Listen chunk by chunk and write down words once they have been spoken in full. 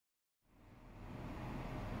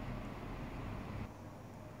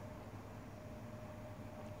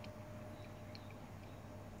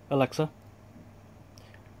Alexa,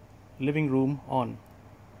 living room on.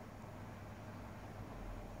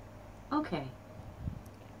 Okay.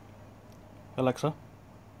 Alexa,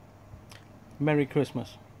 Merry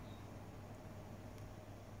Christmas.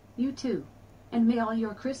 You too. And may all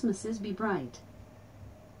your Christmases be bright.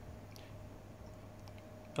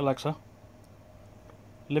 Alexa,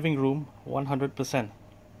 living room 100%.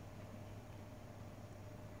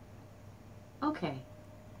 Okay.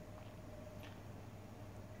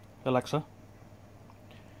 Alexa,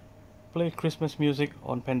 play Christmas music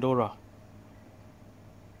on Pandora.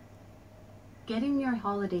 Getting your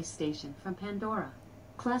holiday station from Pandora.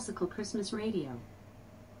 Classical Christmas radio.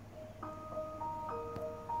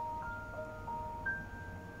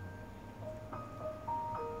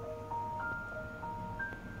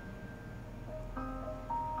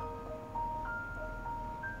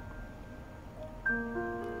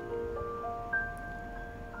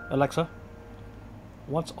 Alexa,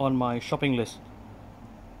 what's on my shopping list?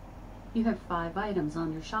 You have 5 items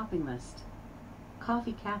on your shopping list.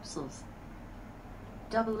 Coffee capsules,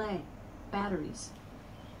 AA, batteries,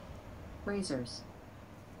 razors,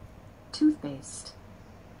 toothpaste,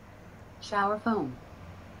 shower foam.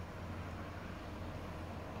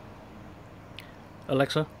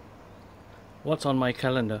 Alexa, what's on my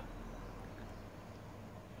calendar?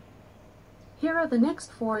 Here are the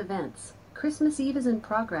next 4 events. Christmas Eve is in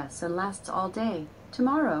progress and lasts all day.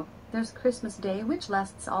 Tomorrow, there's Christmas Day, which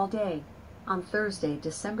lasts all day. On Thursday,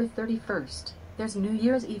 December 31st, there's New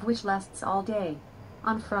Year's Eve, which lasts all day.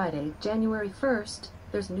 On Friday, January 1st,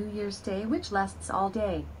 there's New Year's Day, which lasts all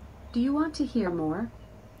day. Do you want to hear more?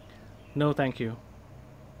 No, thank you.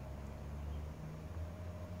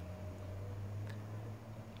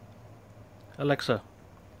 Alexa,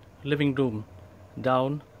 living room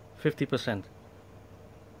down 50%.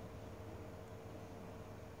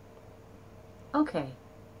 Okay.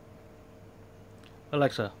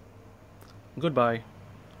 Alexa, goodbye.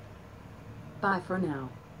 Bye for now.